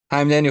Hi,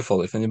 I'm Daniel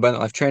Foley from the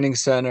Abundant Life Training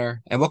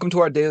Center, and welcome to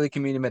our daily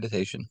communion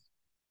meditation.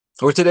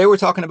 Where today we're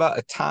talking about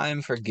a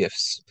time for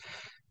gifts.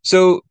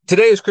 So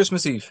today is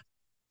Christmas Eve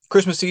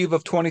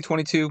of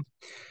 2022,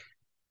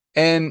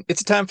 and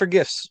it's a time for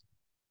gifts.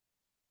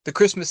 The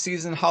Christmas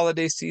season,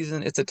 holiday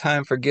season, it's a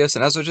time for gifts.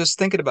 And as I was just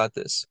thinking about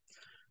this,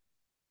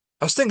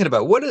 I was thinking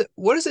about what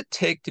does it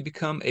take to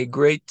become a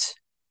great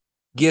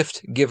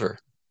gift giver?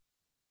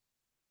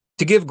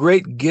 To give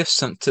great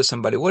gifts to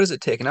somebody, what does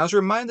it take? And I was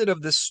reminded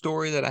of this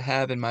story that I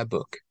have in my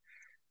book,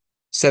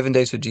 7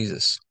 Days with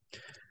Jesus,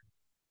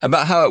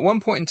 about how at one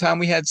point in time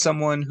we had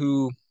someone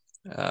who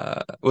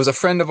was a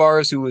friend of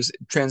ours who was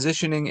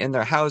transitioning in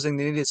their housing.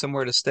 They needed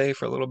somewhere to stay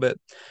for a little bit.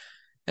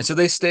 And so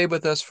they stayed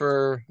with us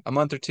for a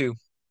month or two.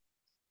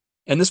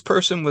 And this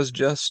person was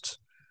just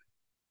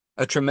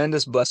a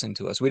tremendous blessing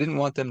to us. We didn't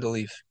want them to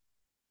leave.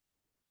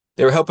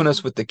 They were helping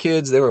us with the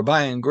kids, they were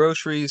buying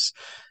groceries,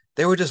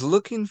 they were just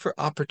looking for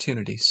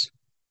opportunities.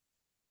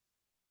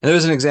 And there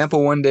was an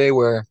example one day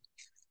where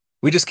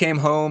we just came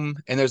home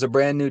and there's a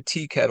brand new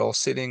tea kettle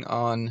sitting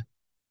on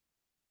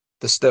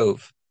the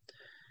stove.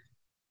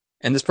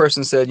 And this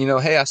person said,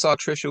 hey, I saw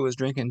Trisha was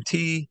drinking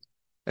tea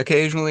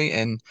occasionally,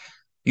 and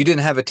you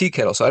didn't have a tea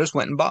kettle, so I just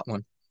went and bought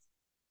one.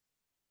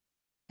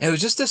 And it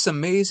was just this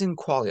amazing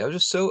quality. I was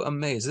just so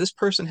amazed. This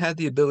person had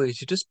the ability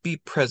to just be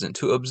present,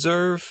 to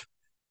observe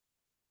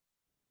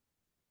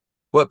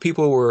what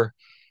people were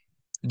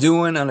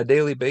doing on a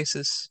daily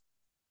basis,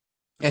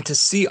 and to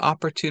see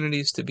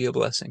opportunities to be a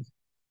blessing.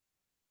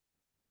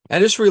 I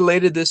just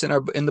related this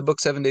in the book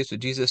 7 Days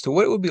with Jesus to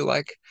what it would be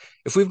like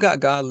if we've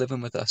got God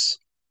living with us.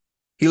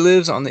 He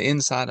lives on the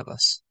inside of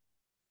us.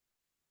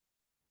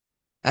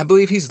 I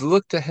believe he's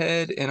looked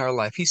ahead in our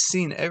life. He's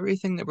seen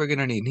everything that we're going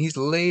to need, and he's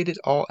laid it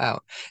all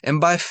out.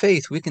 And by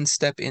faith, we can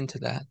step into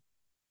that.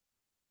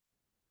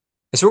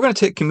 And so we're going to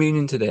take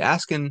communion today,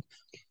 asking,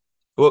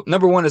 well,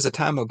 number one is a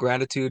time of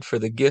gratitude for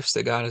the gifts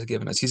that God has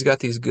given us. He's got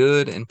these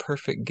good and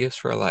perfect gifts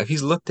for our life.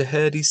 He's looked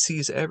ahead. He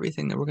sees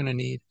everything that we're going to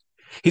need.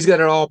 He's got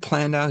it all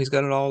planned out. He's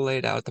got it all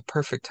laid out at the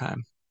perfect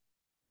time.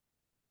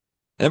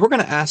 And we're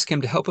going to ask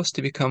him to help us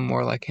to become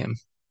more like him,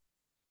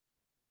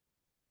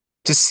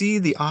 to see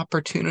the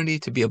opportunity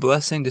to be a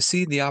blessing, to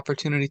see the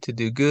opportunity to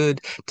do good,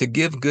 to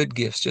give good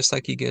gifts just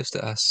like he gives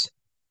to us.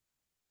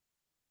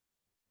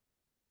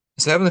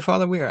 So, Heavenly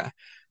Father, we are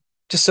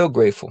just so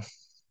grateful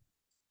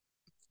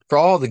for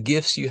all the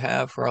gifts you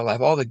have for our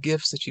life, all the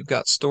gifts that you've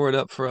got stored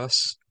up for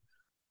us,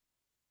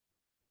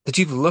 that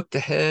you've looked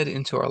ahead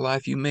into our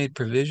life. You made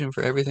provision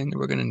for everything that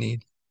we're going to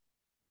need.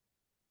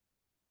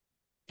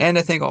 And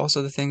I think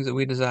also the things that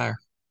we desire.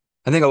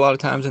 I think a lot of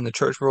times in the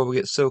church world, we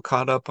get so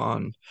caught up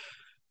on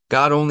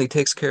God only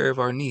takes care of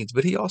our needs,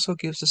 but he also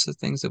gives us the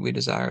things that we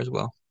desire as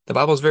well. The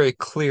Bible is very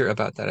clear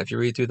about that if you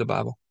read through the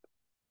Bible.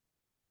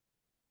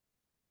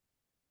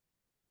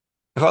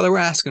 Father, we're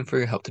asking for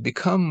your help to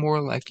become more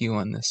like you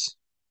in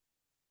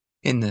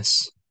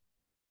this,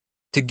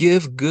 to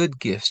give good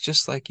gifts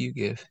just like you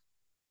give,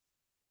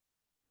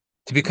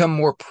 to become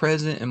more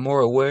present and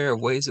more aware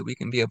of ways that we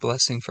can be a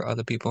blessing for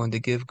other people and to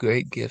give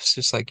great gifts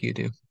just like you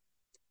do.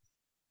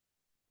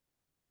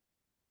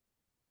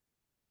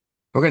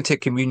 We're going to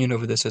take communion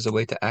over this as a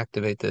way to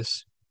activate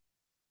this.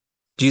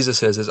 Jesus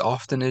says, as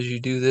often as you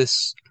do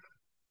this,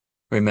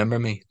 remember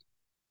me.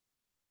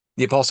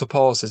 The Apostle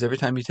Paul says, every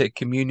time you take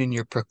communion,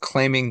 you're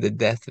proclaiming the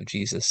death of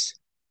Jesus.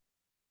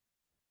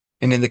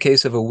 And in the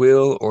case of a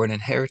will or an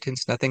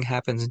inheritance, nothing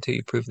happens until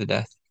you prove the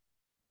death.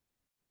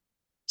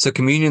 So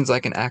communion's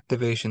like an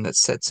activation that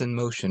sets in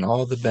motion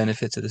all the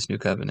benefits of this new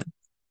covenant.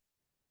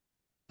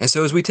 And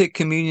so as we take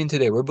communion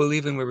today, we're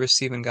believing we're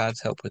receiving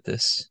God's help with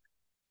this,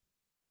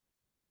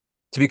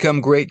 to become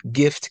great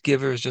gift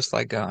givers just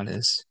like God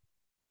is.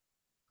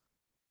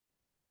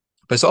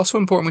 But it's also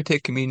important we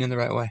take communion the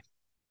right way.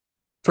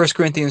 1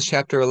 Corinthians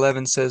chapter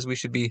 11 says we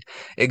should be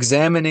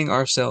examining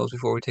ourselves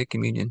before we take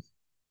communion.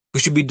 We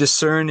should be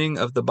discerning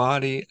of the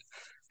body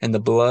and the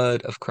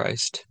blood of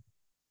Christ.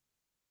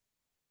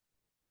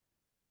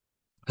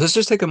 Let's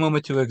just take a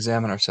moment to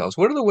examine ourselves.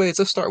 What are the ways,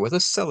 let's start with,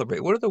 let's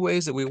celebrate. What are the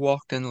ways that we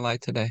walked in the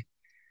light today?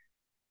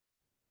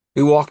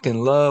 We walked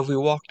in love. We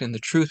walked in the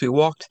truth. We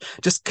walked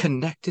just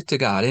connected to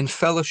God, in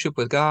fellowship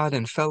with God,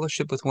 in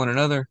fellowship with one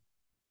another.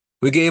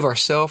 We gave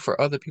ourselves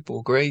for other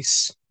people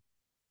grace,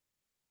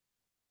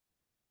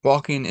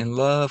 walking in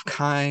love,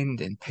 kind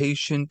and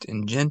patient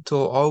and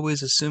gentle,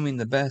 always assuming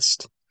the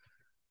best.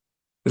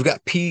 We've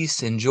got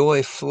peace and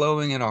joy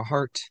flowing in our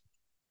heart,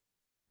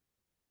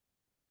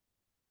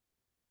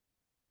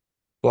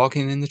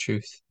 walking in the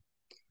truth.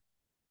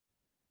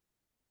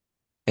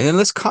 And then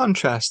let's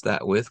contrast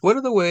that with what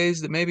are the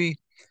ways that maybe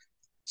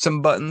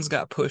some buttons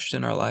got pushed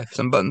in our life,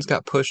 some buttons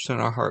got pushed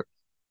in our heart,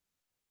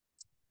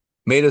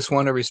 made us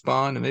want to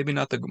respond, and maybe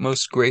not the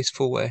most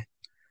graceful way.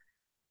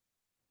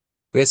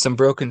 We had some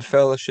broken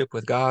fellowship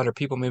with God, or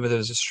people, maybe there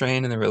was a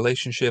strain in the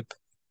relationship.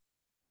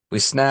 We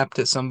snapped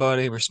at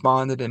somebody,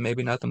 responded in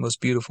maybe not the most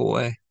beautiful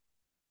way.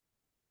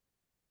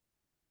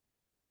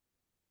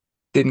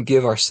 Didn't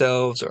give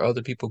ourselves or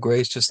other people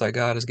grace just like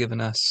God has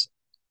given us.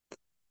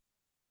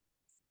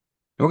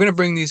 we're going to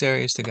bring these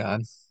areas to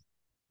God.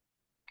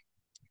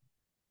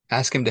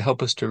 Ask Him to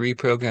help us to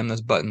reprogram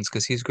those buttons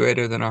because He's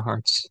greater than our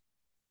hearts.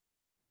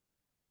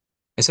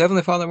 And so,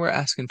 Heavenly Father, we're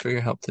asking for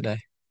your help today.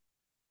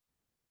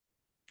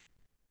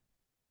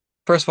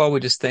 First of all, we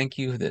just thank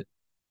you that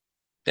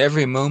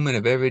every moment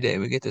of every day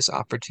we get this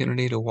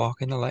opportunity to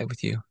walk in the light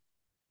with you.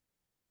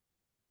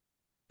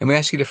 And we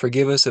ask you to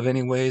forgive us of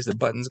any ways the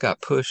buttons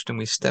got pushed and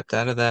we stepped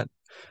out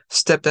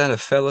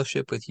of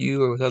fellowship with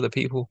you or with other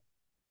people.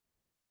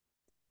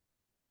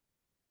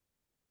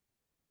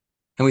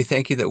 And we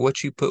thank you that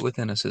what you put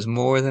within us is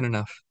more than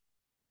enough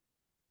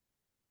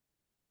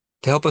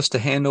to help us to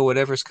handle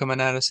whatever's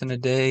coming at us in a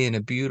day in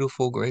a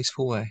beautiful,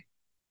 graceful way.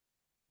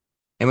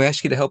 And we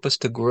ask you to help us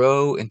to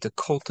grow and to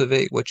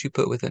cultivate what you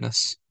put within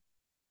us,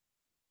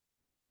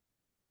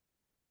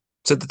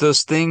 so that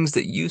those things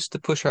that used to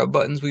push our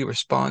buttons, we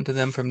respond to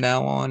them from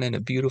now on in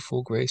a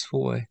beautiful,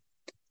 graceful way.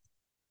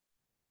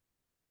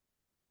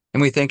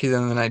 And we thank you that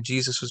on the night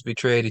Jesus was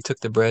betrayed, he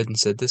took the bread and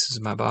said, "This is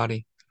my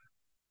body,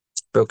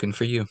 broken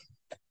for you.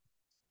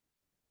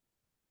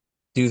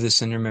 Do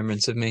this in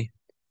remembrance of me."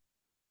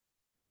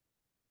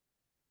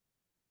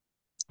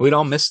 We'd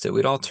all missed it.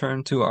 We'd all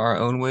turned to our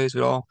own ways.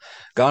 We'd all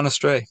gone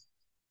astray.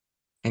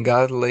 And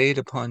God laid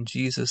upon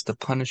Jesus the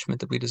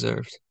punishment that we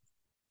deserved.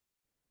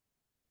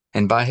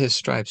 And by his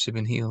stripes we've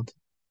been healed.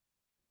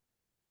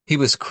 He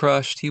was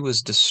crushed. He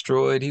was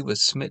destroyed. He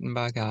was smitten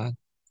by God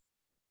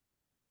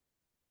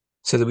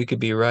so that we could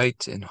be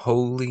right and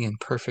holy and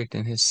perfect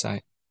in his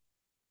sight,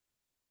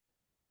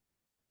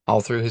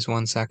 all through his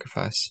one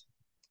sacrifice.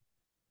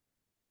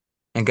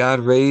 And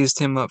God raised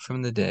him up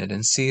from the dead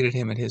and seated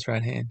him at his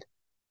right hand.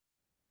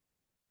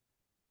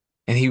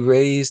 And he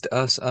raised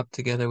us up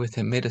together with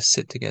him, made us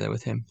sit together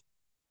with him.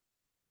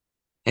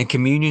 And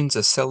communion's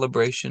a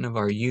celebration of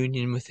our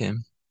union with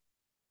him.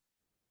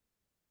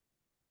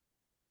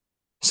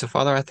 So,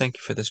 Father, I thank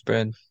you for this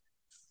bread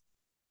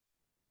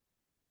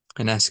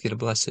and ask you to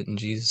bless it in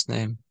Jesus'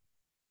 name.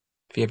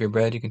 If you have your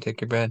bread, you can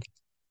take your bread.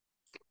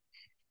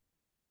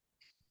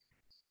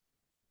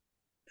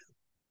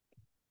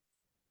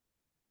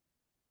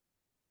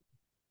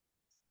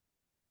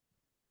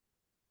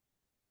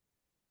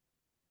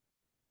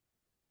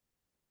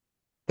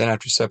 Then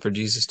after supper,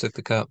 Jesus took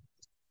the cup.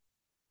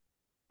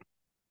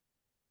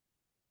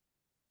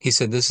 He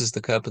said, "This is the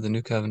cup of the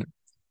new covenant,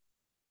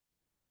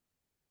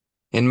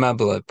 in my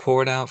blood,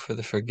 poured out for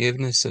the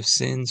forgiveness of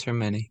sins for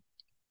many."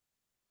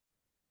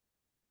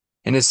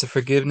 And it's the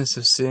forgiveness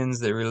of sins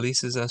that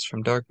releases us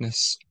from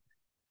darkness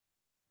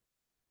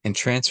and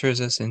transfers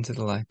us into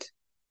the light,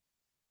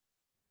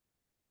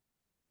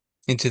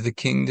 into the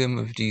kingdom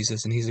of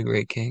Jesus, and he's a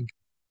great king.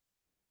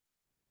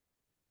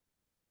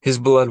 His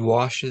blood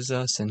washes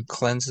us and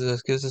cleanses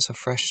us, gives us a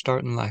fresh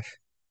start in life.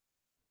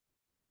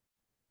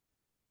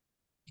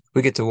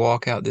 We get to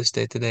walk out this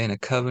day today in a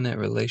covenant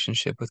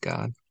relationship with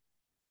God.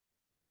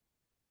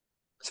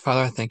 So,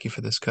 Father, I thank you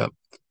for this cup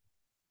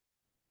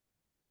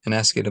and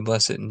ask you to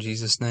bless it in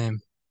Jesus'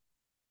 name.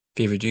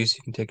 If you have a juice,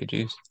 you can take a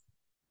juice.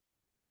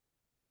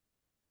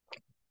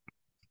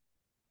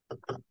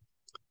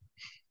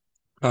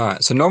 All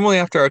right, so normally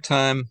after our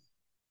time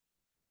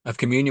of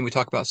communion, we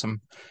talk about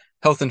some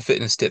health and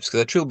fitness tips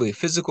because I truly believe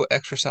physical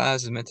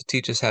exercise is meant to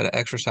teach us how to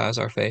exercise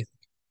our faith.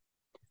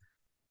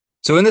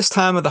 So in this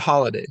time of the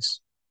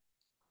holidays,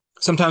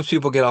 sometimes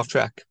people get off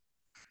track.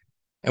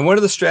 And one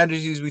of the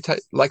strategies we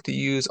like to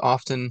use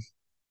often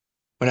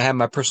when I have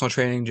my personal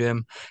training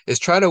gym is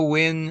try to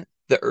win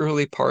the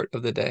early part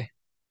of the day.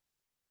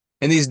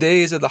 In these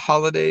days of the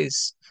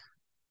holidays,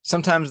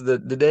 sometimes the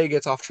day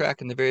gets off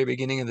track in the very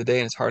beginning of the day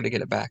and it's hard to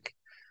get it back.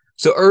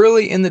 So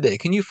early in the day,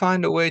 can you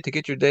find a way to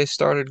get your day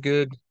started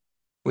good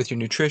with your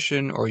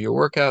nutrition or your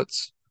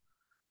workouts?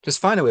 Just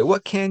find a way.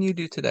 What can you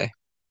do today?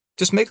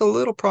 Just make a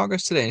little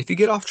progress today. And if you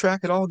get off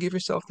track at all, give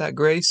yourself that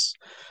grace.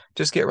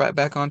 Just get right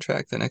back on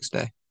track the next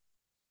day.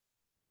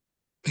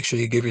 Make sure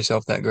you give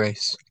yourself that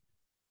grace.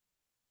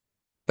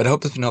 But I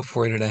hope this has been helpful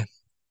for you today. If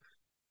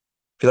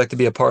you'd like to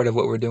be a part of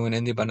what we're doing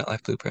in the Abundant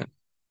Life Blueprint,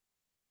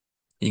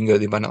 you can go to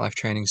the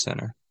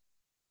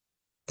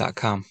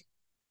AbundantLifeTrainingCenter.com.